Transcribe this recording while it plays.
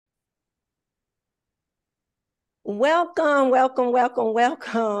Welcome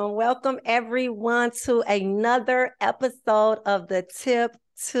everyone to another episode of the Tip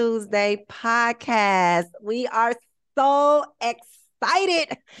Tuesday podcast. We are so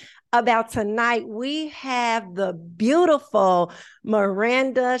excited about tonight. We have the beautiful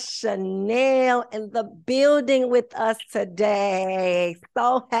Miranda Chinell in the building with us today.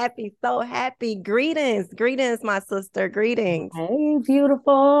 So happy, so happy. Greetings, my sister. Greetings. Hey,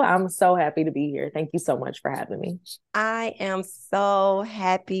 beautiful. I'm so happy to be here. Thank you so much for having me. I am so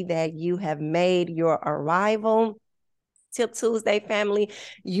happy that you have made your arrival. Tip Tuesday family,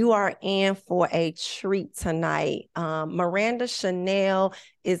 you are in for a treat tonight. Miranda Chinell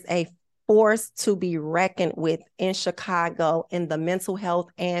is a force to be reckoned with in Chicago in the mental health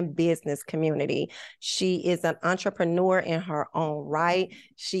and business community. She is an entrepreneur in her own right.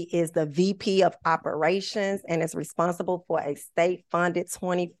 She is the VP of operations and is responsible for a state-funded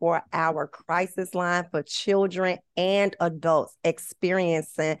 24-hour crisis line for children and adults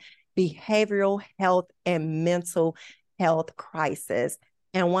experiencing behavioral health and mental health crisis.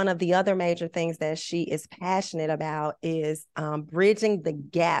 And one of the other major things that she is passionate about is bridging the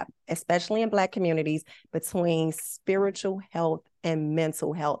gap, especially in Black communities, between spiritual health and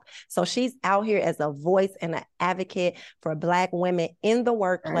mental health. So she's out here as a voice and an advocate for Black women in the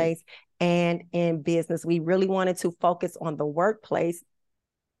workplace and in business. We really wanted to focus on the workplace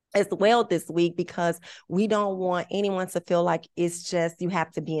as well this week because we don't want anyone to feel like it's just you have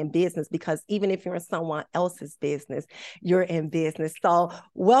to be in business, because even if you're in someone else's business, you're in business. So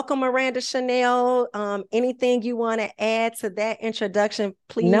welcome, Miranda Chinell. Anything you want to add to that introduction,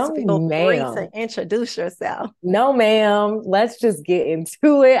 please No, feel free to ma'am. introduce yourself. No, ma'am. Let's just get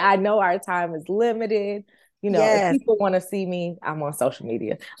into it. I know our time is limited. If Yes. people want to see me, I'm on social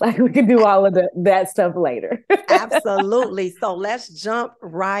media. Like we can do all of that stuff later. Absolutely. So let's jump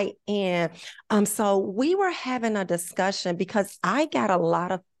right in. So we were having a discussion because I got a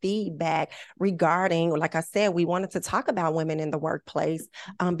lot of feedback regarding, like I said, we wanted to talk about women in the workplace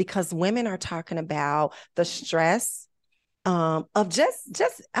because women are talking about the stress of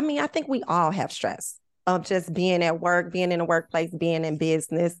I mean, I think we all have stress of just being at work, being in the workplace, being in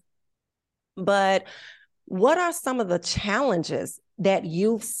business. But what are some of the challenges that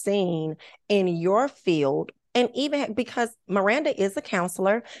you've seen in your field? And even because Miranda is a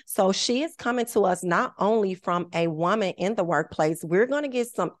counselor, so she is coming to us not only from a woman in the workplace, we're going to get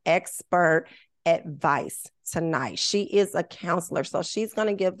some expert advice tonight. She is a counselor, so she's going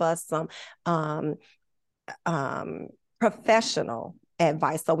to give us some professional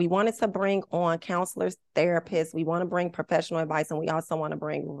advice. So we wanted to bring on counselors, therapists. We want to bring professional advice, and we also want to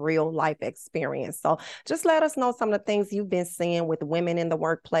bring real life experience. So just let us know some of the things you've been seeing with women in the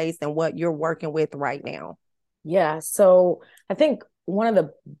workplace and what you're working with right now. Yeah. So I think one of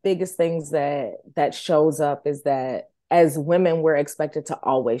the biggest things that shows up is that as women, we're expected to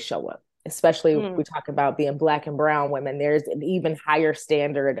always show up. Especially if we talk about being Black and brown women, there's an even higher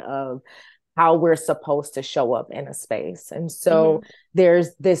standard of how we're supposed to show up in a space. And so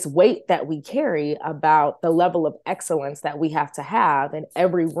there's this weight that we carry about the level of excellence that we have to have in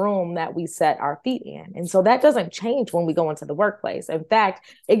every room that we set our feet in. And so that doesn't change when we go into the workplace. In fact,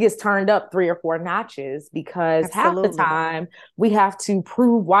 it gets turned up 3 or 4 notches because half the time we have to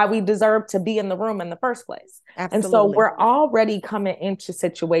prove why we deserve to be in the room in the first place. And so we're already coming into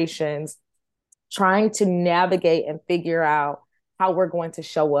situations trying to navigate and figure out how we're going to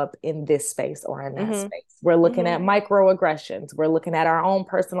show up in this space or in that space. We're looking at microaggressions. We're looking at our own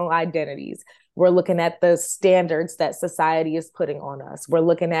personal identities. We're looking at the standards that society is putting on us. We're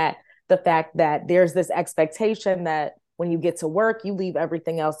looking at the fact that there's this expectation that when you get to work, you leave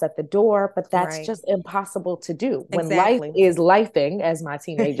everything else at the door, but that's just impossible to do. When life is lifing, as my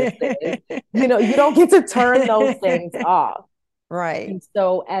teenager said, you don't get to turn those things off. Right. And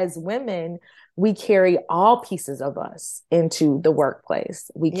so as women, we carry all pieces of us into the workplace.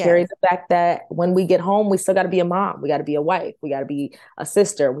 We carry the fact that when we get home, we still got to be a mom. We got to be a wife. We got to be a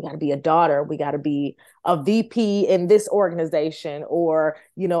sister. We got to be a daughter. We got to be a VP in this organization, or,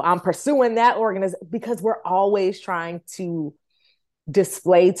 I'm pursuing that organization, because we're always trying to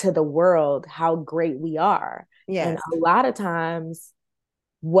display to the world how great we are. Yes. And a lot of times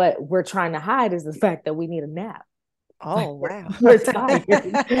what we're trying to hide is the fact that we need a nap. Oh, wow. We're tired.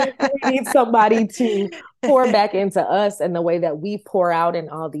 We need somebody to pour back into us, and the way that we pour out in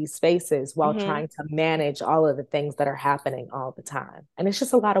all these spaces while trying to manage all of the things that are happening all the time. And it's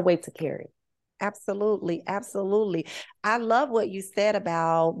just a lot of weight to carry. Absolutely. Absolutely. I love what you said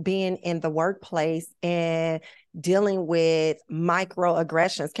about being in the workplace and dealing with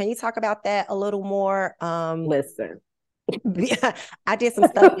microaggressions. Can you talk about that a little more? Listen, I did some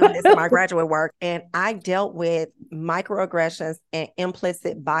study on this in my graduate work, and I dealt with microaggressions and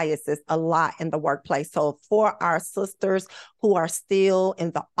implicit biases a lot in the workplace. So for our sisters who are still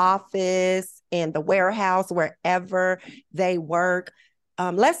in the office, in the warehouse, wherever they work,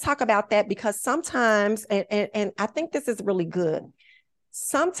 let's talk about that, because sometimes, and I think this is really good,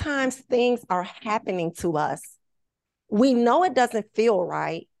 sometimes things are happening to us. We know it doesn't feel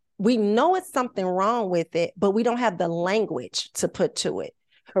right. We know it's something wrong with it, but we don't have the language to put to it.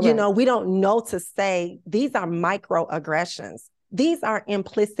 Correct. We don't know to say these are microaggressions. These are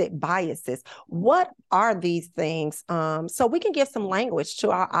implicit biases. What are these things? So we can give some language to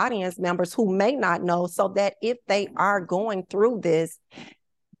our audience members who may not know, so that if they are going through this,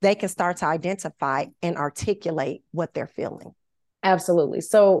 they can start to identify and articulate what they're feeling. Absolutely.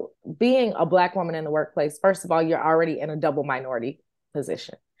 So being a Black woman in the workplace, first of all, you're already in a double minority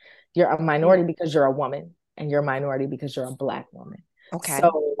position. You're a minority because you're a woman, and you're a minority because you're a Black woman. Okay.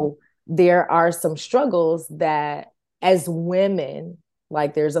 So there are some struggles that as women,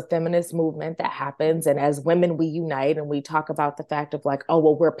 like there's a feminist movement that happens. And as women, we unite and we talk about the fact of like, oh,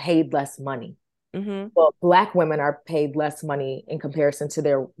 well, we're paid less money. Mm-hmm. Well, Black women are paid less money in comparison to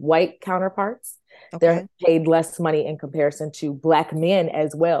their white counterparts. Okay. They're paid less money in comparison to Black men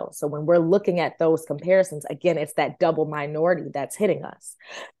as well. So when we're looking at those comparisons, again, it's that double minority that's hitting us.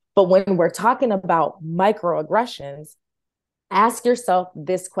 But when we're talking about microaggressions, ask yourself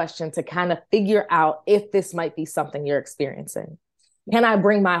this question to kind of figure out if this might be something you're experiencing. Can I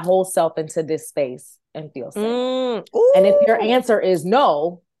bring my whole self into this space and feel safe? And if your answer is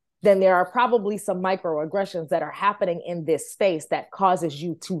no, then there are probably some microaggressions that are happening in this space that causes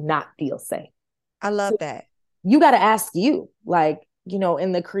you to not feel safe. I love that. You got to ask you, like,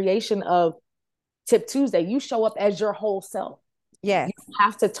 in the creation of Tip Tuesday, you show up as your whole self. Yes. You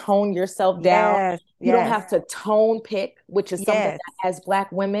have to tone yourself down. Yes. You don't have to tone pick, which is something that as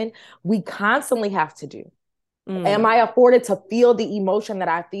Black women, we constantly have to do. Am I afforded to feel the emotion that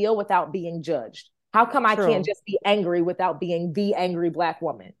I feel without being judged? How come I can't just be angry without being the angry Black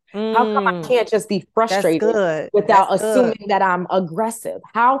woman? How come I can't just be frustrated without assuming that I'm aggressive?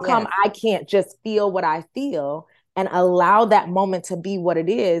 How come I can't just feel what I feel and allow that moment to be what it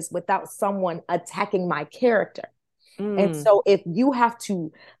is without someone attacking my character? And so if you have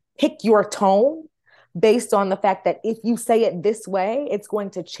to pick your tone based on the fact that if you say it this way, it's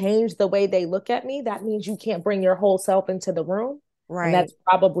going to change the way they look at me, that means you can't bring your whole self into the room. Right. And that's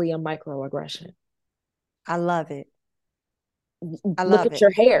probably a microaggression. I love it. Look at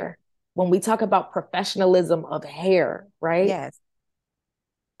your hair. When we talk about professionalism of hair, right? Yes.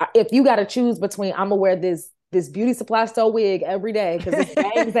 If you got to choose between, I'm gonna wear this beauty supply store wig every day because it's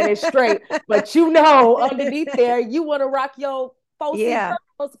bangs and it's straight, but underneath there, you want to rock your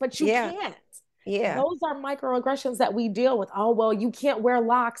curls, but you can't. Yeah. Those are microaggressions that we deal with. Oh, well, you can't wear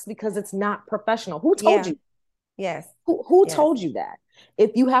locks because it's not professional. Who told you? Yes. Who told you that?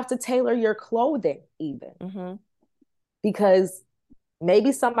 If you have to tailor your clothing even, because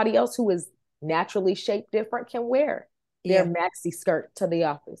maybe somebody else who is naturally shaped different can wear their maxi skirt to the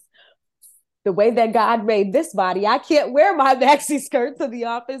office. The way that God made this body, I can't wear my maxi skirt to the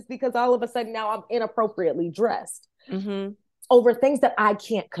office because all of a sudden now I'm inappropriately dressed over things that I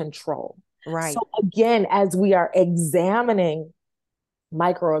can't control. Right. So again, as we are examining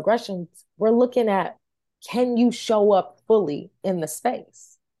microaggressions, we're looking at, can you show up fully in the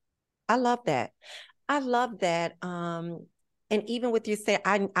space? I love that. And even with you saying,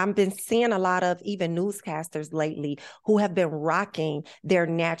 I've been seeing a lot of even newscasters lately who have been rocking their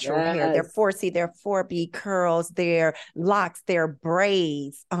natural hair, their 4C, their 4B curls, their locks, their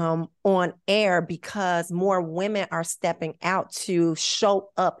braids on air, because more women are stepping out to show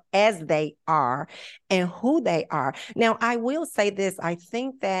up as they are and who they are. Now, I will say this. I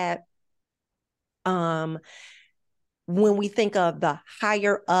think that when we think of the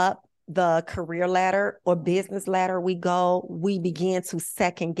higher up the career ladder or business ladder we go, we begin to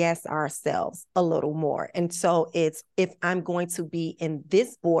second guess ourselves a little more. And so it's, if I'm going to be in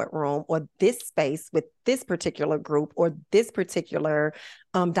this boardroom or this space with this particular group or this particular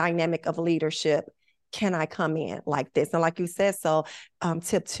dynamic of leadership, can I come in like this? And like you said, so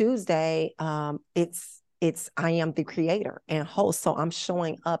Tip Tuesday, it's I am the creator and host. So I'm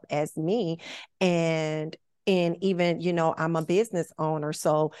showing up as me. And even, I'm a business owner.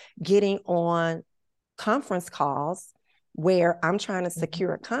 So getting on conference calls where I'm trying to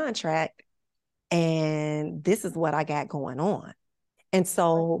secure a contract, and this is what I got going on. And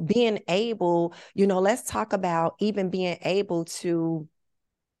so being able, let's talk about even being able to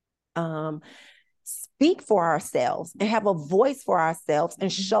speak for ourselves and have a voice for ourselves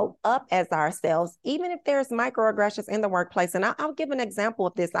and show up as ourselves, even if there's microaggressions in the workplace. And I'll give an example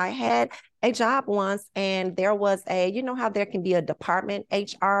of this. I had a job once, and there was you know how there can be a department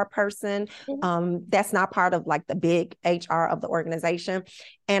HR person that's not part of like the big HR of the organization.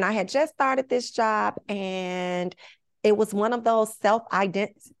 And I had just started this job, and it was one of those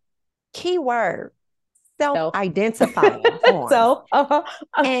keyword self-identifying forms.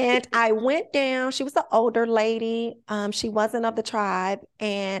 And I went down. She was an older lady. She wasn't of the tribe.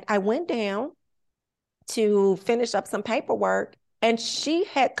 And I went down to finish up some paperwork, and she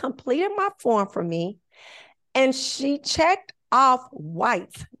had completed my form for me. And she checked off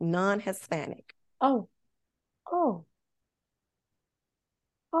white, non-Hispanic. Oh.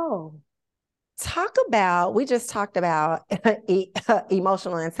 We just talked about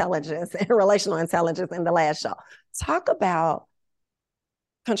emotional intelligence and relational intelligence in the last show. Talk about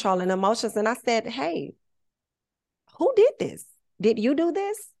controlling emotions. And I said, hey, who did this? Did you do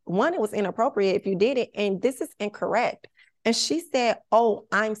this? One, it was inappropriate if you did it, and this is incorrect. And she said, oh,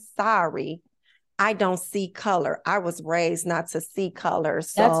 I'm sorry. I don't see color. I was raised not to see color.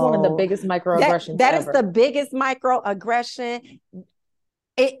 So that's one of the biggest microaggressions that ever. Is the biggest microaggression.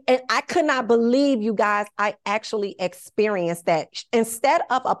 And I could not believe, you guys, I actually experienced that. Instead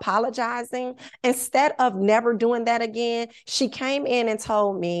of apologizing, instead of never doing that again, she came in and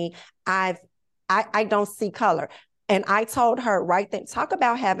told me, I don't see color. And I told her, right then, talk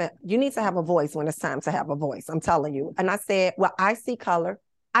about you need to have a voice when it's time to have a voice. I'm telling you. And I said, well, I see color.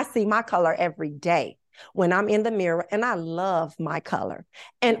 I see my color every day when I'm in the mirror, and I love my color.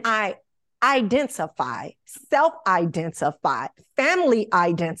 And I identify, self-identify, family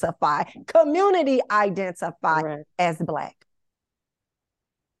identify, community identify as Black.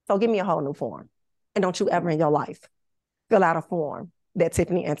 So give me a whole new form. And don't you ever in your life fill out a form that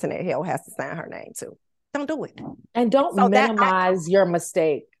Tiffany Internet Hill has to sign her name to. Don't do it. And don't minimize your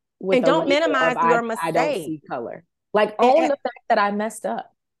mistake. And don't minimize your mistake. I don't see color. Like, own the fact that I messed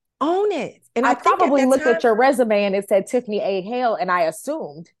up. Own it. And I probably looked at your resume and it said Tiffany A. Hale, and I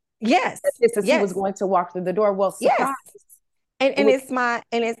assumed that he was going to walk through the door. Well, surprise. And that's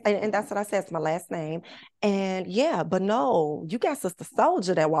what I said, it's my last name. And but no, you got Sister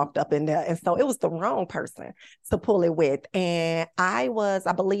Soldier that walked up in there. And so it was the wrong person to pull it with. And I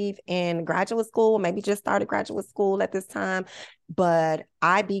believe, in graduate school, maybe just started graduate school at this time, but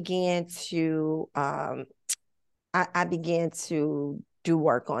I began to do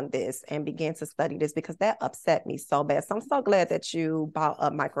work on this and began to study this, because that upset me so bad. So I'm so glad that you brought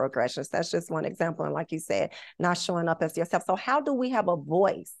up microaggressions. That's just one example. And like you said, not showing up as yourself. So how do we have a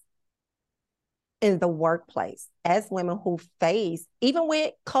voice in the workplace as women who face, even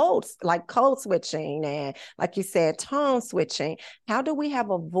with code switching and, like you said, tone switching? How do we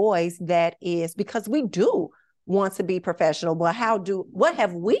have a voice that is, because we do want to be professional, but what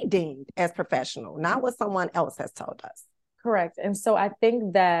have we deemed as professional, not what someone else has told us? Correct. And so I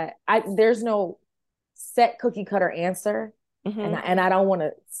think that there's no set cookie cutter answer. And I don't want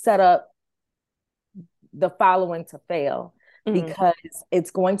to set up the following to fail, because it's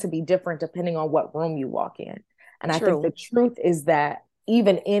going to be different depending on what room you walk in. And I think the truth is that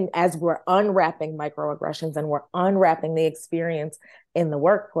even as we're unwrapping microaggressions and we're unwrapping the experience in the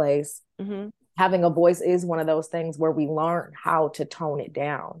workplace, having a voice is one of those things where we learn how to tone it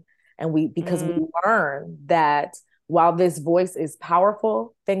down. And we learn that while this voice is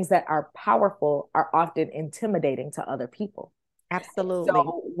powerful, things that are powerful are often intimidating to other people. Absolutely.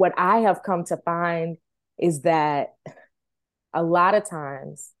 So what I have come to find is that a lot of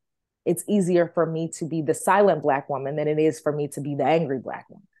times it's easier for me to be the silent Black woman than it is for me to be the angry Black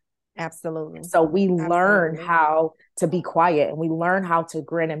woman. Absolutely. So we learn how to be quiet, and we learn how to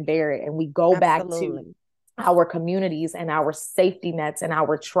grin and bear it. And we go back to our communities and our safety nets and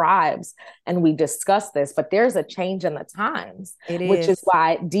our tribes, and we discuss this. But there's a change in the times, which is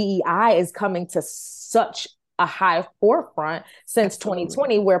why DEI is coming to such a high forefront since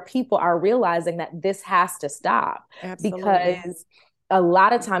 2020, where people are realizing that this has to stop. Because a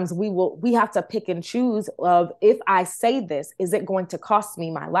lot of times we have to pick and choose of, if I say this, is it going to cost me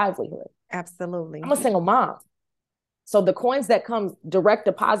my livelihood? Absolutely. I'm a single mom. So the coins that come direct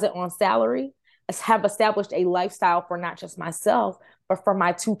deposit on salary have established a lifestyle for not just myself, but for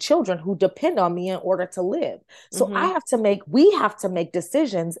my 2 children who depend on me in order to live. So we have to make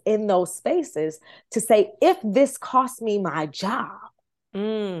decisions in those spaces to say, if this costs me my job,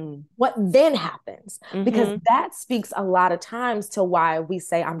 what then happens? Because that speaks a lot of times to why we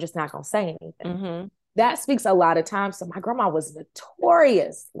say, I'm just not going to say anything. That speaks a lot of times. So my grandma was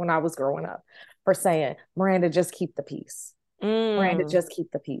notorious when I was growing up for saying, Miranda, just keep the peace. Miranda, Mm. just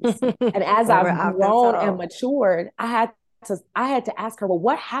keep the peace. And as What we're I've often grown and told. matured, I had to ask her, well,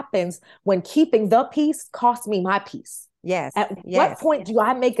 what happens when keeping the peace costs me my peace? Yes, At what yes, point do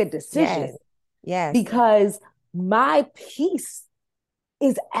I make a yes, decision? yes, Because my peace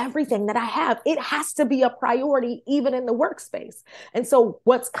is everything that I have. It has to be a priority, even in the workspace. And so,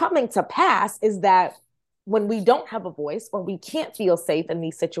 what's coming to pass is that when we don't have a voice or we can't feel safe in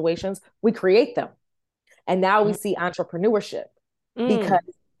these situations, we create them. And now we mm, see entrepreneurship because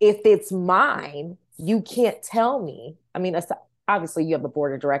mm, if it's mine, you can't tell me. I mean, obviously, you have a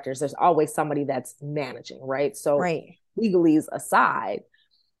board of directors, there's always somebody that's managing, right? So, right. legalese aside,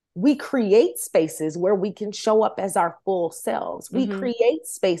 we create spaces where we can show up as our full selves. We Mm-hmm. create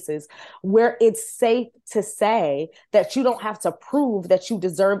spaces where it's safe to say that you don't have to prove that you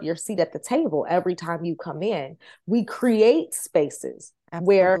deserve your seat at the table every time you come in. We create spaces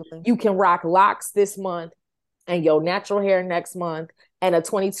where Absolutely. you can rock locks this month and your natural hair next month and a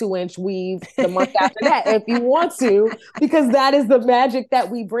 22-inch weave the month after that if you want to, because that is the magic that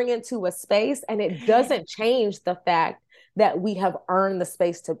we bring into a space. And it doesn't change the fact that we have earned the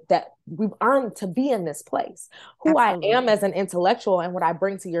space that we've earned to be in this place. Who I am Absolutely. as an intellectual and what I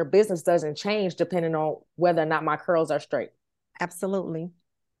bring to your business doesn't change depending on whether or not my curls are straight. Absolutely. It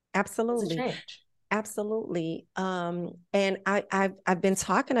doesn't Absolutely. change. Absolutely. And I've been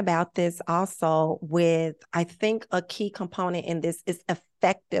talking about this also with, I think a key component in this is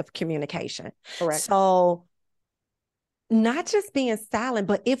effective communication. Correct. So not just being silent,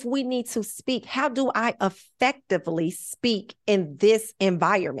 but if we need to speak, how do I effectively speak in this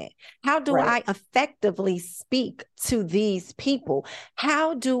environment? How do Right. I effectively speak to these people?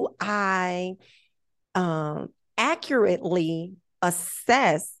 How do I accurately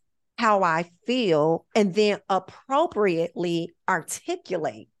assess how I feel and then appropriately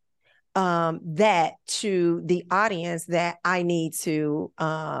articulate that to the audience that I need to,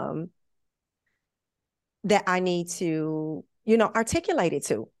 articulate it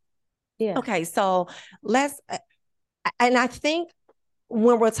to. Yeah. Okay, so and I think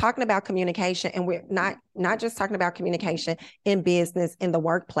when we're talking about communication, and we're not just talking about communication in business, in the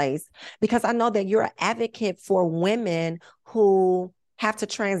workplace, because I know that you're an advocate for women who have to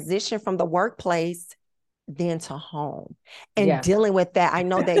transition from the workplace then to home and Yes. dealing with that. I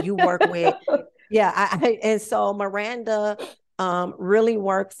know that you work with, yeah, and so Miranda really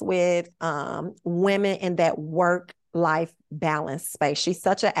works with women in that work life balance space. She's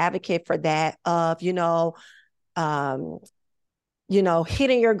such an advocate for that of, um,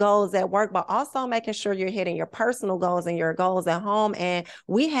 hitting your goals at work, but also making sure you're hitting your personal goals and your goals at home. And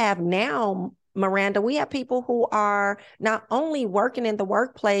we have now, Miranda, we have people who are not only working in the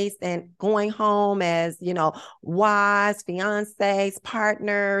workplace and going home as, wives, fiancés,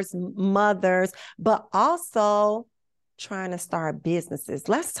 partners, mothers, but also trying to start businesses.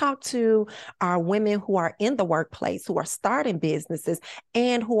 Let's talk to our women who are in the workplace, who are starting businesses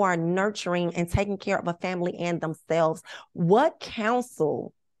and who are nurturing and taking care of a family and themselves. What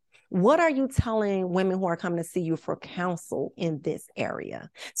are you telling women who are coming to see you for counsel in this area?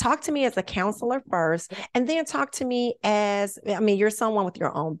 Talk to me as a counselor first, and then talk to me you're someone with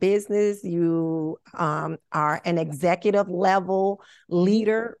your own business. You are an executive level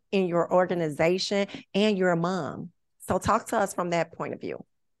leader in your organization, and you're a mom. So talk to us from that point of view.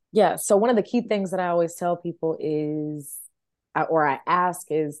 Yeah. So one of the key things that I always tell people is, or I ask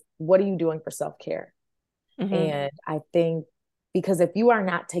is, what are you doing for self-care? Mm-hmm. And I think because if you are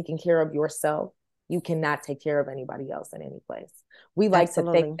not taking care of yourself, you cannot take care of anybody else in any place. We like to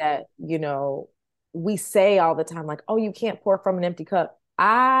think Absolutely. that, we say all the time, like, oh, you can't pour from an empty cup.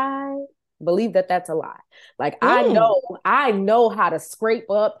 I believe that that's a lie. Like Mm. I know how to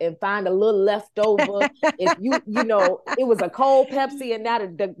scrape up and find a little leftover. If it was a cold Pepsi and now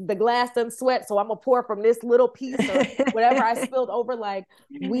the glass doesn't sweat, so I'm gonna pour from this little piece or whatever I spilled over. Like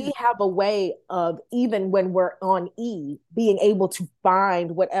we have a way of, even when we're on E, being able to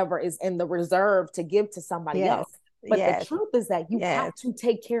find whatever is in the reserve to give to somebody Yes. else. But the Yes. truth is that you have Yes. to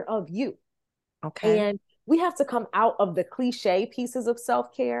take care of you. Okay. And we have to come out of the cliche pieces of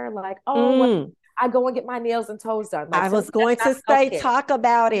self-care, like, oh, well, Mm. I go and get my nails and toes done. Like, I so was that's going not to say, self-care. talk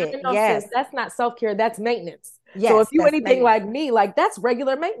about No, it. no, no, sis, Yes. that's not self-care. That's maintenance. So if Yes. you That's anything maintenance. like me, like that's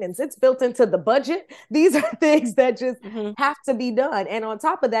regular maintenance. It's built into the budget. These are things that just Mm-hmm. have to be done. And on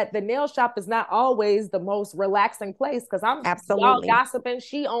top of that, the nail shop is not always the most relaxing place because I'm y'all Absolutely. gossiping.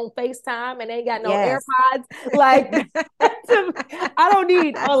 She on FaceTime and ain't got no Yes. AirPods. Like I don't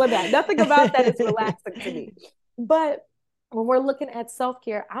need all of that. Nothing about that is relaxing to me. But when we're looking at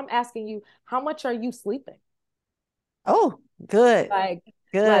self-care, I'm asking you, how much are you sleeping? Oh, good. Like, like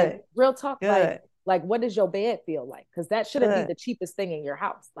Good. real talk, like Good. Like, what does your bed feel like? Because that shouldn't be the cheapest thing in your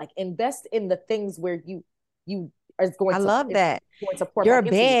house. Like, invest in the things where you are going I to, love that. going to pour Your back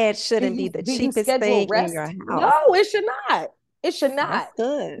into you. bed shouldn't be the Do you cheapest schedule thing in your rest? house. No, it should not. It should That's not.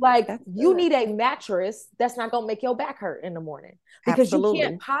 good. Like, That's you good. need a mattress that's not going to make your back hurt in the morning, because you can't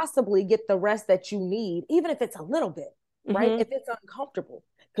Absolutely. possibly get the rest that you need, even if it's a little bit, right? If it's uncomfortable,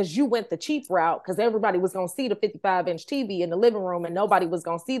 because you went the cheap route, because everybody was going to see the 55-inch TV in the living room and nobody was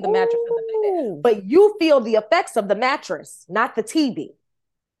going to see the mattress in the bed. But you feel the effects of the mattress, not the TV.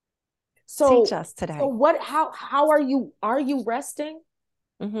 So, teach us today. So what, how are you resting?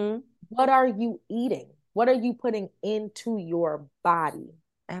 What are you eating? What are you putting into your body?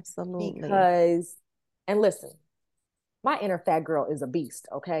 Absolutely. Because, and listen, my inner fat girl is a beast,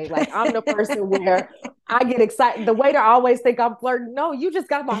 okay? Like, I'm the person where I get excited. The waiter always think I'm flirting. No, you just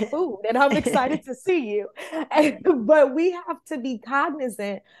got my food and I'm excited to see you. But we have to be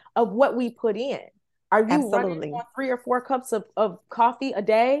cognizant of what we put in. Are you running on 3 or 4 cups of coffee a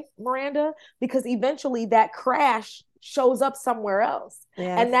day, Miranda? Because eventually that crash shows up somewhere else.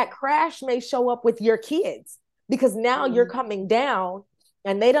 Yes. And that crash may show up with your kids, because now you're coming down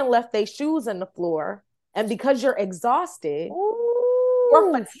and they done left their shoes on the floor. And because you're exhausted,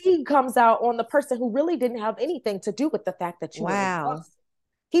 your fatigue comes out on the person who really didn't have anything to do with the fact that you were exhausted.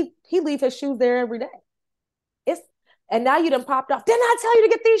 He leave his shoes there every day. And now you done popped off. Didn't I tell you to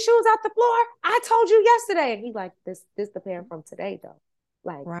get these shoes out the floor? I told you yesterday. And he like, this the pair from today though.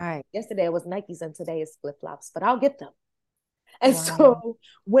 Like, yesterday it was Nikes and today is flip-flops, but I'll get them. And so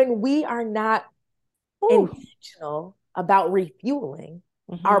when we are not intentional about refueling,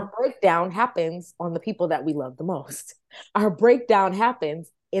 our breakdown happens on the people that we love the most. Our breakdown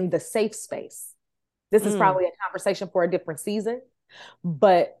happens in the safe space. This is probably a conversation for a different season,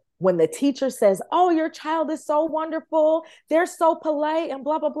 but when the teacher says, oh, your child is so wonderful, they're so polite and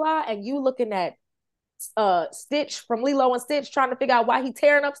blah, blah, blah, and you looking at Stitch from Lilo and Stitch trying to figure out why he's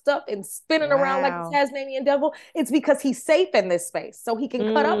tearing up stuff and spinning around like the Tasmanian devil, it's because he's safe in this space, so he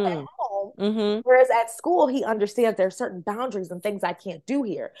can cut up at home. Whereas at school, he understands there are certain boundaries and things I can't do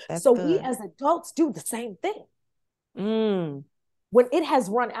here. That's so good. We as adults do the same thing. When it has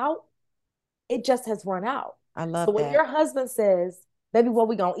run out, it just has run out. I love so when that. Your husband says, baby, what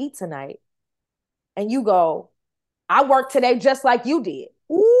we gonna eat tonight? And you go, I worked today just like you did.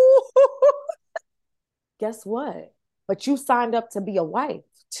 Ooh. Guess what? But you signed up to be a wife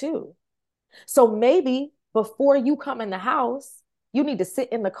too. So maybe before you come in the house, you need to sit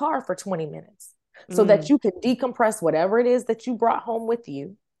in the car for 20 minutes so that you can decompress whatever it is that you brought home with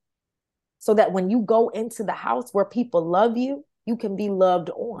you, so that when you go into the house where people love you, you can be loved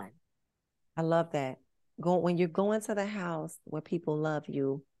on. I love that. When you go into the house where people love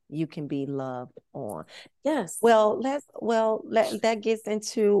you, you can be loved on. Yes. Well, that gets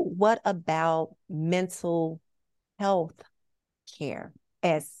into, what about mental health care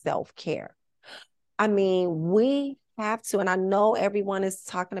as self-care? I mean, we have to, and I know everyone is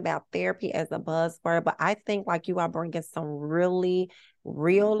talking about therapy as a buzzword, but I think like you are bringing some really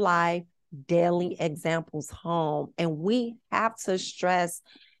real life daily examples home, and we have to stress,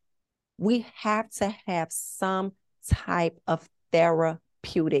 we have to have some type of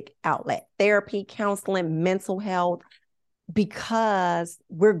therapeutic outlet, therapy, counseling, mental health, because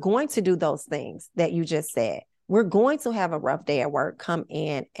we're going to do those things that you just said. We're going to have a rough day at work, come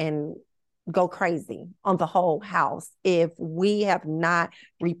in and go crazy on the whole house if we have not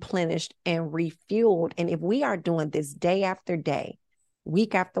replenished and refueled. And if we are doing this day after day,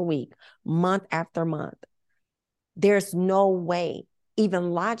 week after week, month after month, there's no way,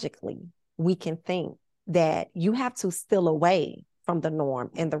 even logically, we can think that you have to steal away from the norm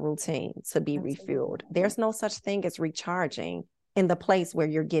and the routine to be refueled. There's no such thing as recharging in the place where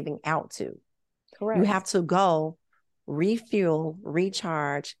you're giving out to. Correct. You have to go refuel,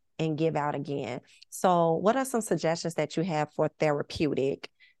 recharge, and give out again. So what are some suggestions that you have for therapeutic,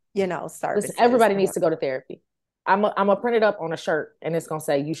 services? Listen, everybody needs to go to therapy. I'm gonna print it up on a shirt and it's gonna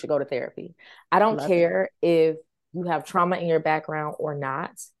say you should go to therapy. I don't care if you have trauma in your background or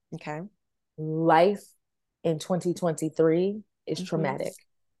not. Okay. Life in 2023 is traumatic.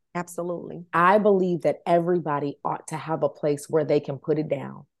 Absolutely. I believe that everybody ought to have a place where they can put it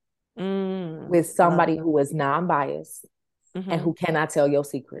down with somebody who is non-biased and who cannot tell your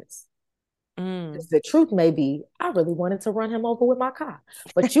secrets. The truth may be, I really wanted to run him over with my car.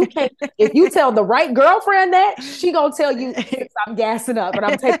 But you can't, if you tell the right girlfriend that, she gonna tell you, I'm gassing up and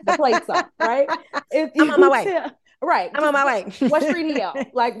I'm taking the plates off, right? If you I'm on my way. Right. I'm on my way. What street he on?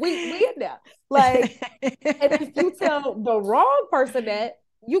 Like, we in there. Like, and if you tell the wrong person that,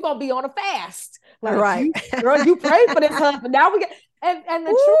 you gonna be on a fast. Like, right. Girl, you pray for this husband. Now we get, And the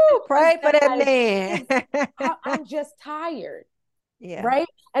truth Woo, is, pray for that guys, man. is I'm just tired. Yeah. Right.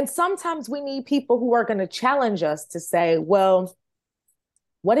 And sometimes we need people who are going to challenge us to say, well,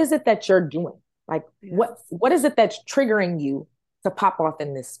 what is it that you're doing? Like, what is it that's triggering you to pop off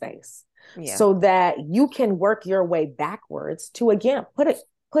in this space? Yeah. So that you can work your way backwards to, again,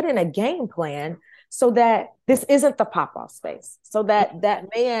 put in a game plan so that this isn't the pop off space. So that that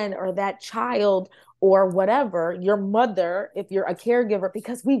man or that child or whatever, your mother, if you're a caregiver,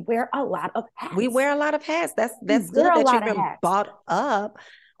 because we wear a lot of hats. We wear a lot of hats. That's good that you've been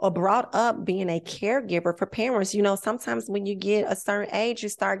brought up being a caregiver for parents. You know, sometimes when you get a certain age, you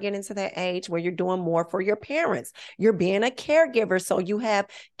start getting to that age where you're doing more for your parents. You're being a caregiver. So you have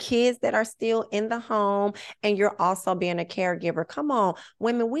kids that are still in the home and you're also being a caregiver. Come on,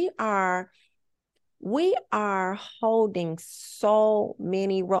 women, we are holding so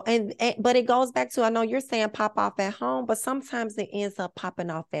many roles, but it goes back to, I know you're saying pop off at home, but sometimes it ends up popping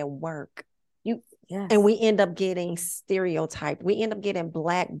off at work. Yes. And we end up getting stereotyped. We end up getting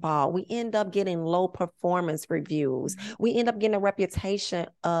blackballed. We end up getting low performance reviews. We end up getting a reputation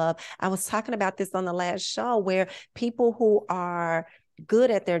of, I was talking about this on the last show, where people who are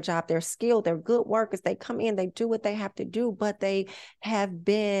good at their job, they're skilled, they're good workers, they come in, they do what they have to do, but they have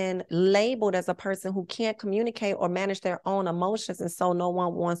been labeled as a person who can't communicate or manage their own emotions. And so no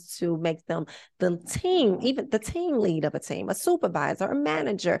one wants to make them the team, even the team lead of a team, a supervisor, a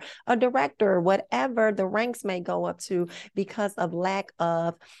manager, a director, whatever the ranks may go up to, because of lack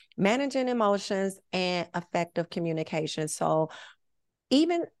of managing emotions and effective communication. So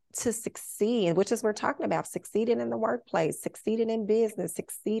even to succeed, which is we're talking about, succeeding in the workplace, succeeding in business,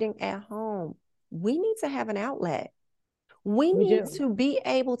 succeeding at home, we need to have an outlet. We need to be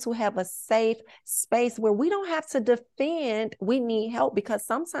able to have a safe space where we don't have to defend. We need help, because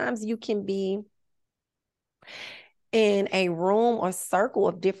sometimes you can be in a room or circle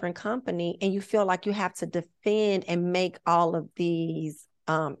of different company and you feel like you have to defend and make all of these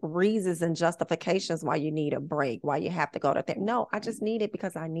reasons and justifications why you need a break, why you have to go to therapy. No, I just need it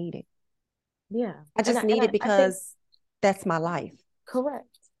because I need it. Yeah. I just need it because that's my life. Correct.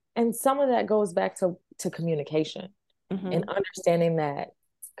 And some of that goes back to communication and understanding that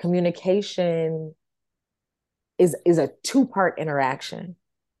communication is a two-part interaction.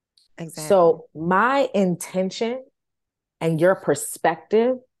 Exactly. So my intention and your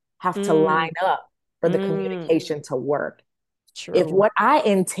perspective have to line up for the communication to work. True. If what I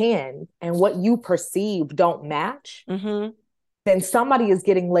intend and what you perceive don't match, then somebody is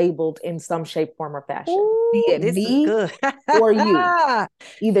getting labeled in some shape, form, or fashion. Ooh, be it me or you.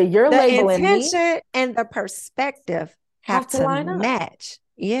 Either you're the labeling intention me and the perspective have to line match.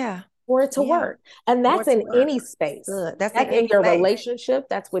 Yeah. For it to work. And that's in any space. That's in your relationship.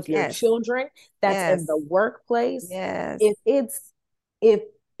 That's with your children. That's in the workplace. Yes. If it's if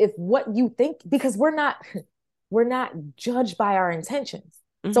what you think, because we're not judged by our intentions.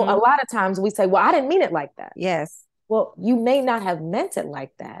 So a lot of times we say, well, I didn't mean it like that. Yes. Well, you may not have meant it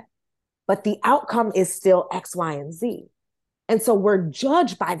like that, but the outcome is still X, Y, and Z. And so we're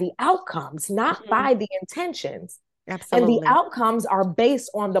judged by the outcomes, not by the intentions. Absolutely. And the outcomes are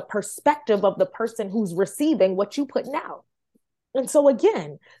based on the perspective of the person who's receiving what you putting out. And so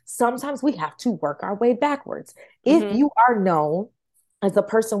again, sometimes we have to work our way backwards. If you are known as a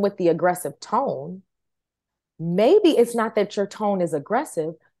person with the aggressive tone, maybe it's not that your tone is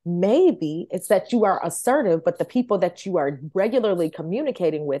aggressive. Maybe it's that you are assertive, but the people that you are regularly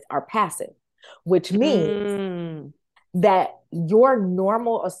communicating with are passive, which means that your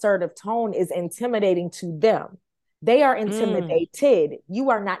normal assertive tone is intimidating to them. They are intimidated.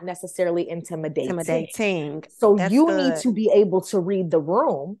 You are not necessarily intimidating. So you need to be able to read the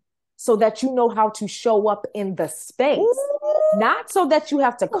room so that you know how to show up in the space. Not so that you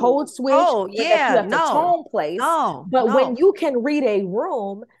have to code switch or that you have to tone place. But when you can read a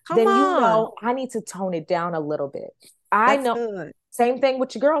room, then you know, I need to tone it down a little bit. I know. Same thing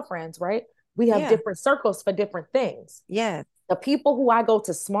with your girlfriends, right? We have different circles for different things. Yes. The people who I go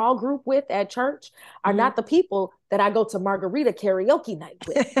to small group with at church are not the people that I go to margarita karaoke night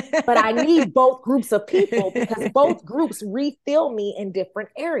with. But I need both groups of people because both groups refill me in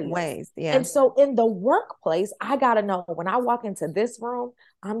different areas. And so in the workplace, I got to know when I walk into this room,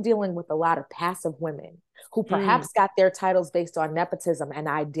 I'm dealing with a lot of passive women who perhaps got their titles based on nepotism and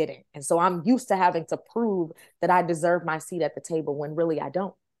I didn't. And so I'm used to having to prove that I deserve my seat at the table when really I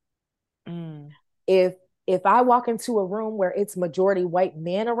don't. If I walk into a room where it's majority white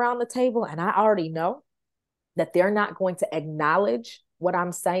men around the table and I already know that they're not going to acknowledge what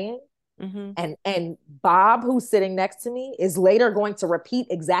I'm saying, and Bob, who's sitting next to me, is later going to repeat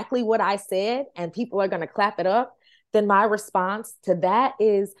exactly what I said and people are going to clap it up, then my response to that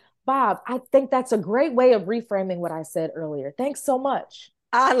is, Bob, I think that's a great way of reframing what I said earlier. Thanks so much.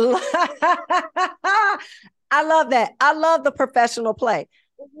 I love that. I love the professional play.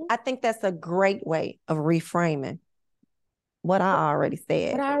 Mm-hmm. I think that's a great way of reframing what I already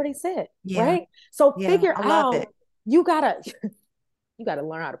said. Yeah. Right? So figure out it. You gotta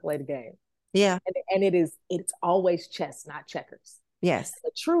learn how to play the game. Yeah. And it's always chess, not checkers. Yes. The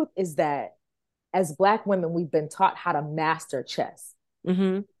truth is that as Black women, we've been taught how to master chess.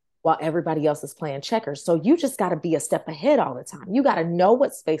 Mm-hmm. While everybody else is playing checkers. So you just got to be a step ahead all the time. You got to know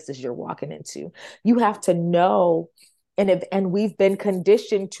what spaces you're walking into. You have to know, and we've been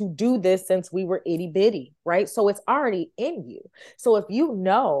conditioned to do this since we were itty bitty, right? So it's already in you. So if you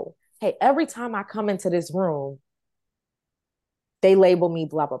know, hey, every time I come into this room, they label me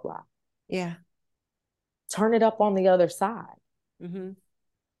blah, blah, blah. Yeah. Turn it up on the other side. Mm-hmm.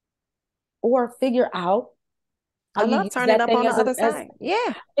 Or figure out I love turning it up on the other side.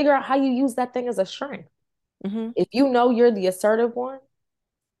 Yeah. Figure out how you use that thing as a strength. Mm-hmm. If you know you're the assertive one,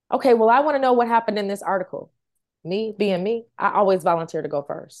 okay, well, I want to know what happened in this article. Me being me, I always volunteer to go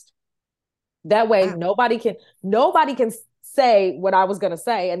first. That way, nobody can say what I was going to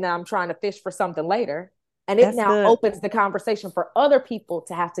say, and then I'm trying to fish for something later. And it now opens the conversation for other people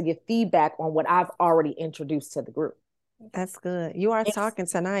to have to give feedback on what I've already introduced to the group. That's good. You are talking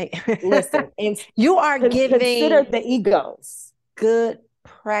tonight. Listen, you are giving consider the egos. Good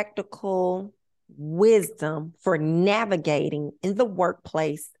practical wisdom for navigating in the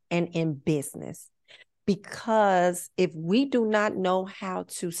workplace and in business. Because if we do not know how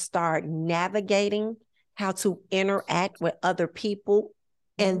to start navigating, how to interact with other people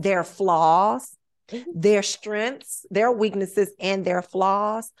and their flaws, their strengths, their weaknesses, and their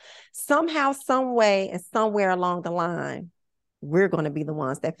flaws, somehow, some way, and somewhere along the line, we're going to be the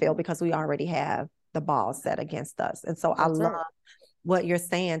ones that fail because we already have the ball set against us. And so I love what you're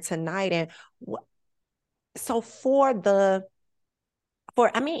saying tonight. And so anyone,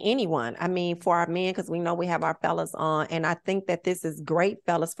 for our men, because we know we have our fellas on. And I think that this is great,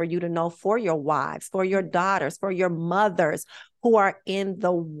 fellas, for you to know, for your wives, for your daughters, for your mothers who are in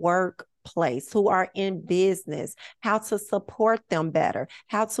the workplace, who are in business, how to support them better,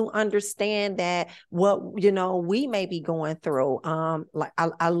 how to understand that what, we may be going through.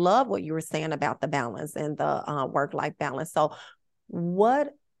 I love what you were saying about the balance and the work-life balance. So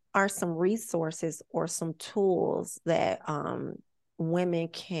what are some resources or some tools that women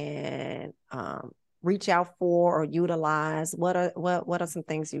can reach out for or utilize? What are some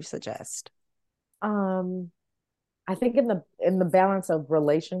things you suggest? I think in the balance of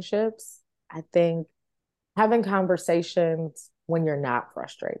relationships, I think having conversations when you're not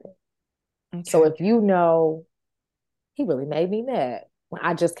frustrated. Okay. So if you know he really made me mad when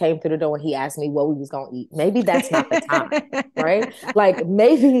I just came through the door and he asked me what we was gonna eat, maybe that's not the time, right? Like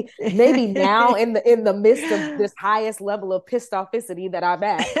maybe now in the midst of this highest level of pissed officity that I'm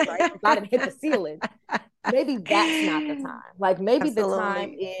at, right? I didn't hit the ceiling. Maybe that's not the time. Like maybe Absolutely. The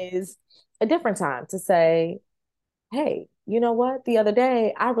time is a different time to say, hey, you know what? The other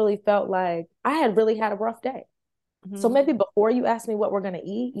day, I really felt like I had really had a rough day. Mm-hmm. So maybe before you ask me what we're going to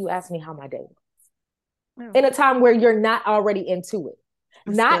eat, you ask me how my day was. Yeah. In a time where you're not already into it.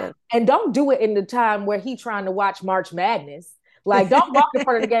 And don't do it in the time where he's trying to watch March Madness. Like, don't walk in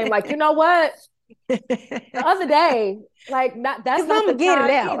front of the game like, you know what? The other day, like, that's not the get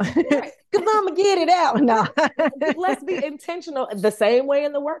it out. Because I'm going to get it out. No. Let's be intentional the same way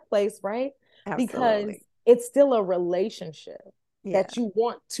in the workplace, right? Absolutely. Because it's still a relationship that you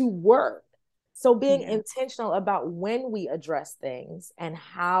want to work. So being intentional about when we address things and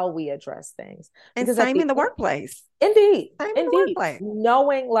how we address things. And same in the workplace. Indeed. Same in the workplace.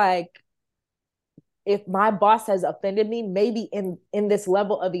 Knowing like, if my boss has offended me, maybe in this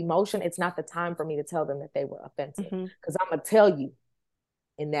level of emotion, it's not the time for me to tell them that they were offensive. Because I'm going to tell you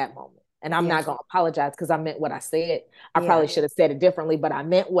in that moment. And I'm not going to apologize because I meant what I said. I probably should have said it differently, but I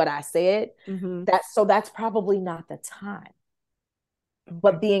meant what I said. That's probably not the time.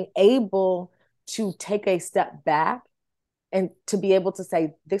 But being able to take a step back and to be able to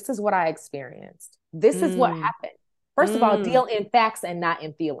say, this is what I experienced. This is what happened. First of all, deal in facts and not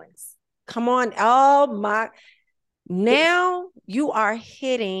in feelings. Come on. Oh my. Now you are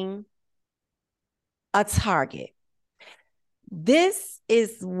hitting a target. This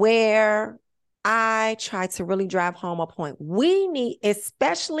is where I try to really drive home a point. We need,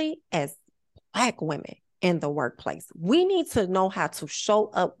 especially as Black women in the workplace, we need to know how to show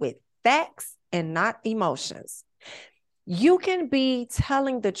up with facts and not emotions. You can be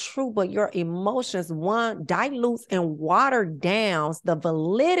telling the truth, but your emotions, dilutes and water down the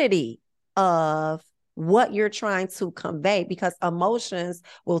validity of what you're trying to convey, because emotions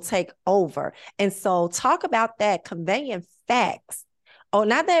will take over. And so talk about that, conveying facts. Oh,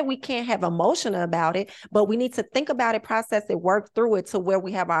 not that we can't have emotion about it, but we need to think about it, process it, work through it to where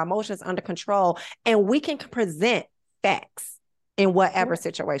we have our emotions under control and we can present facts in whatever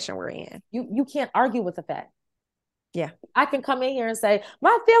situation we're in. You can't argue with the fact. Yeah. I can come in here and say,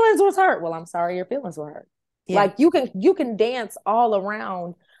 my feelings was hurt. Well, I'm sorry your feelings were hurt. Yeah. Like you can dance all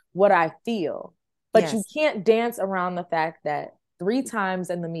around what I feel, but you can't dance around the fact that 3 times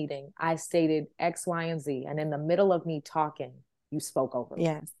in the meeting, I stated X, Y, and Z. And in the middle of me talking, you spoke over me.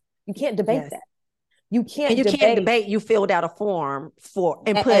 Yes. You can't debate that. You can't can't debate. You filled out a form for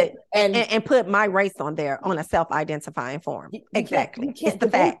and put my race on there on a self-identifying form. Exactly. You can't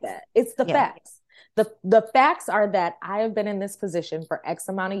debate that. It's the facts. The facts are that I have been in this position for X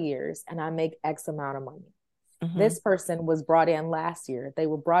amount of years and I make X amount of money. Mm-hmm. This person was brought in last year. They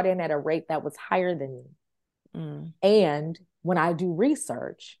were brought in at a rate that was higher than me. Mm. And when I do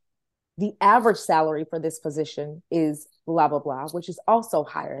research, the average salary for this position is blah, blah, blah, which is also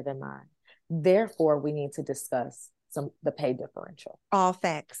higher than mine. Therefore, we need to discuss the pay differential. All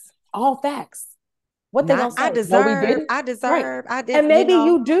facts. All facts. What they gonna say? I deserve. Right. I did. And maybe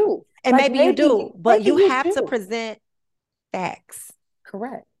you do. And like maybe you do. But you have to present facts.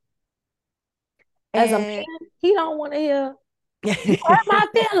 Correct. As a man, he don't want to hear, you hurt my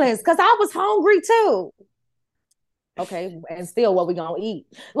feelings because I was hungry too. Okay, and still what we gonna eat?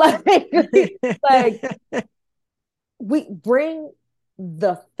 Like we bring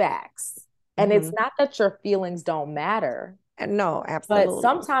the facts. And it's not that your feelings don't matter. No, absolutely. But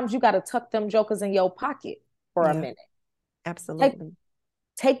sometimes you got to tuck them jokers in your pocket for a minute. Absolutely.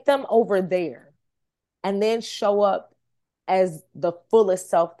 Take them over there and then show up as the fullest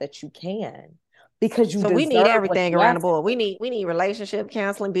self that you can. Because you we need everything around the board. We need relationship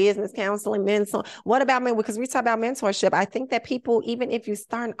counseling, business counseling, mentor. What about men? Because we talk about mentorship. I think that people, even if you're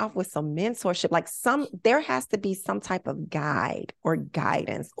starting off with some mentorship, like there has to be some type of guide or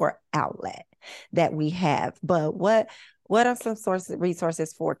guidance or outlet that we have. But what are some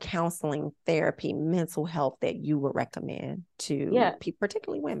resources for counseling, therapy, mental health that you would recommend to people,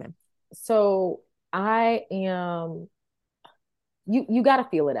 particularly women? So I am. You got to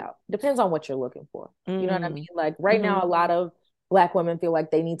feel it out. Depends on what you're looking for. You know what I mean? Like right now, a lot of Black women feel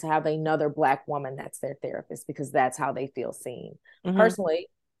like they need to have another Black woman that's their therapist because that's how they feel seen. Personally,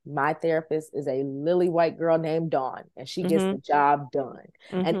 my therapist is a lily white girl named Dawn, and she gets the job done.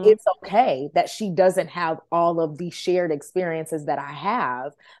 And it's okay that she doesn't have all of the shared experiences that I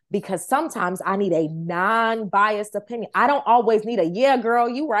have, because sometimes I need a non-biased opinion. I don't always need a, yeah, girl,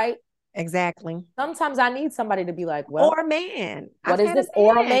 you right. Exactly. Sometimes I need somebody to be like, well, or a man. What is this?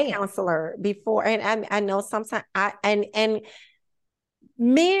 Or a man counselor before, and I know sometimes and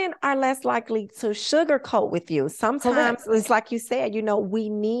men are less likely to sugarcoat with you. Sometimes it's like you said, we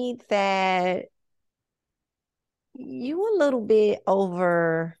need that. You a little bit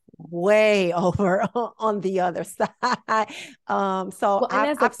way over on the other side. So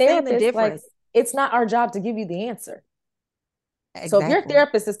I've seen the difference. Like, it's not our job to give you the answer. Exactly. So if your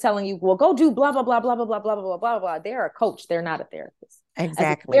therapist is telling you, well, go do blah, blah, blah, blah, blah, blah, blah, blah, blah, blah, they're a coach. They're not a therapist.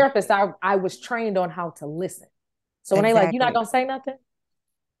 Exactly. As a therapist, I was trained on how to listen. So when they like, you're not going to say nothing?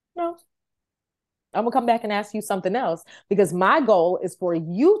 No. I'm going to come back and ask you something else, because my goal is for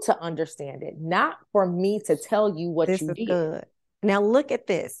you to understand it, not for me to tell you what you did. Good. Now look at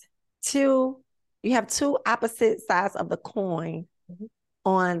this. You have 2 opposite sides of the coin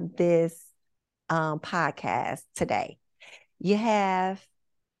on this podcast today. You have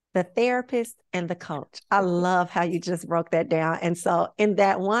the therapist and the coach. I love how you just broke that down. And so in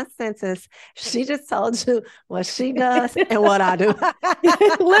that one sentence, she just told you what she does and what I do.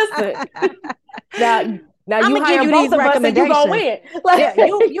 Listen, now I'm you hire both of us and you're going to win. Like,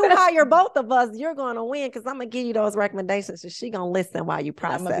 you hire both of us, you're going to win, because I'm going to give you those recommendations. So she's going to listen while you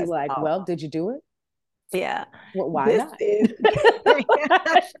process. I'm going to be like, well, did you do it? Yeah. Well, why not?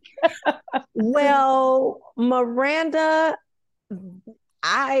 Well, Miranda,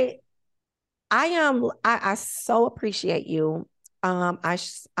 I so appreciate you. I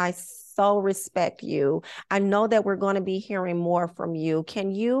so respect you. I know that we're going to be hearing more from you.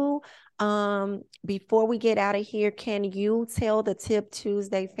 Can you, before we get out of here, can you tell the Tip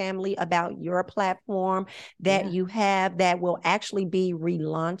Tuesday family about your platform that you have that will actually be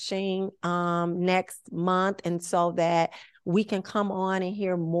relaunching next month, and so that we can come on and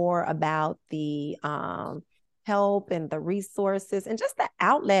hear more about the help and the resources and just the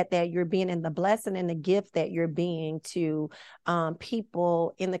outlet that you're being, and the blessing and the gift that you're being to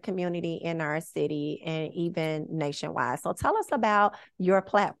people in the community, in our city, and even nationwide. So tell us about your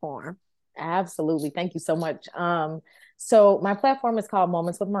platform. Absolutely. Thank you so much. So my platform is called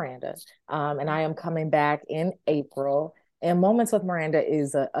Moments with Miranda. And I am coming back in April. And Moments with Miranda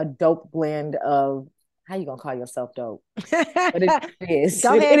is a dope blend of, how you gonna call yourself dope? But it is.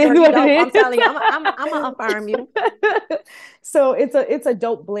 Go It ahead, is girl. You what dope. it I'm is. telling you, I'm gonna affirm you. So it's a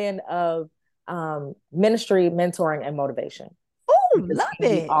dope blend of ministry, mentoring, and motivation, Oh, because love we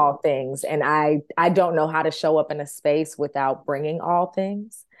do it. all things. And I don't know how to show up in a space without bringing all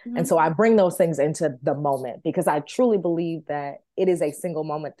things. And Mhm. so I bring those things into the moment because I truly believe that it is a single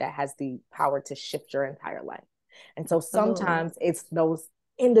moment that has the power to shift your entire life. And so Absolutely. sometimes it's those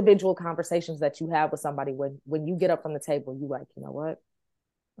individual conversations that you have with somebody when you get up from the table, you like, you know what?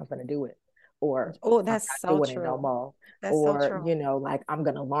 I'm gonna do it. Or Oh, I'm that's not so doing it no true. more. That's so Or, true. you know, like I'm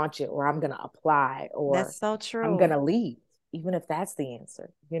gonna launch it or I'm gonna apply That's or so I'm true. gonna leave, even if that's the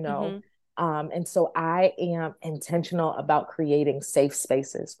answer, you know. Hmm. And so I am intentional about creating safe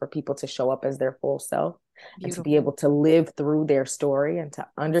spaces for people to show up as their full self and to be Beautiful. able to live through their story and to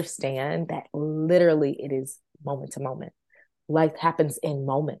understand that literally it is moment to moment. Life happens in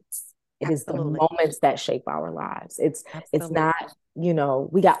moments. It is the Absolutely. moments that shape our lives. It's not, Absolutely. you know,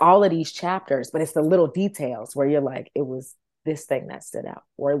 we got all of these chapters, but it's the little details where you're like, it was this thing that stood out,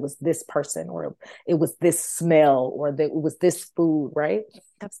 or it was this person, or it was this smell, or it was this food, right? And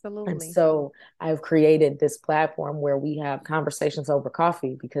Absolutely. so I've created this platform where we have conversations over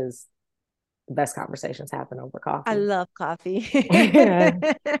coffee because the best conversations happen over I coffee. love coffee. and,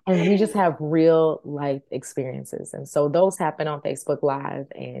 and we just have real life experiences. And so those happen on Facebook Live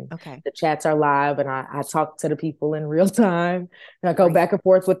and Okay, the chats are live and I talk to the people in real time and I go great. back and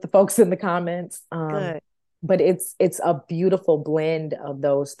forth with the folks in the comments. Good. But it's a beautiful blend of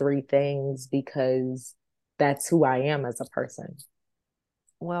those three things because that's who I am as a person.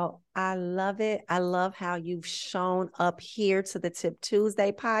 Well, I love it. I love how you've shown up here to the Tip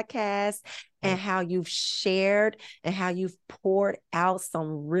Tuesday podcast and how you've shared and how you've poured out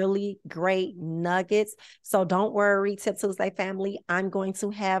some really great nuggets. So don't worry, Tip Tuesday family. I'm going to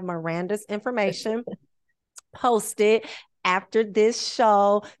have Miranda's information posted after this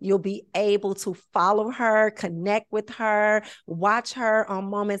show. You'll be able to follow her, connect with her, watch her on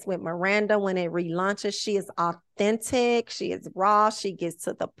Moments with Miranda when it relaunches. She is authentic, she is raw, she gets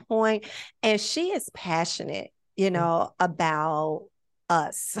to the point, and she is passionate, about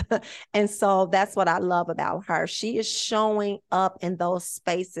us. And so that's what I love about her. She is showing up in those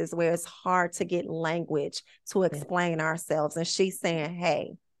spaces where it's hard to get language to explain ourselves. And she's saying,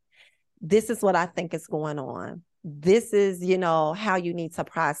 hey, this is what I think is going on. This is, how you need to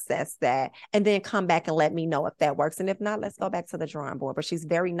process that and then come back and let me know if that works. And if not, let's go back to the drawing board. But she's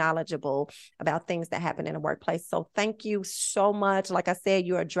very knowledgeable about things that happen in the workplace. So thank you so much. Like I said,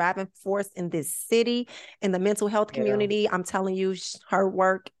 you're a driving force in this city, in the mental health community. I'm telling you, her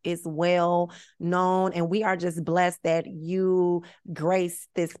work is well known. And we are just blessed that you grace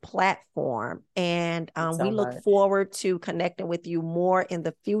this platform. And we So look much. forward to connecting with you more in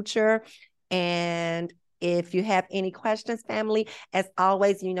the future. And if you have any questions, family, as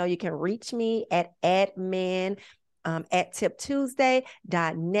always, you can reach me at admin at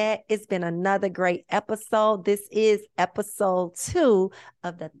tiptuesday.net. It's been another great episode. This is episode 2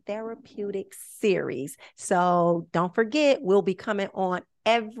 of the therapeutic series. So don't forget, we'll be coming on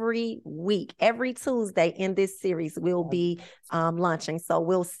every week, every Tuesday in this series. We'll be launching. So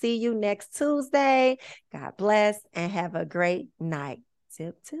we'll see you next Tuesday. God bless and have a great night.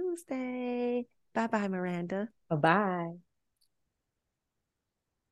 Tip Tuesday. Bye bye, Miranda. Bye bye.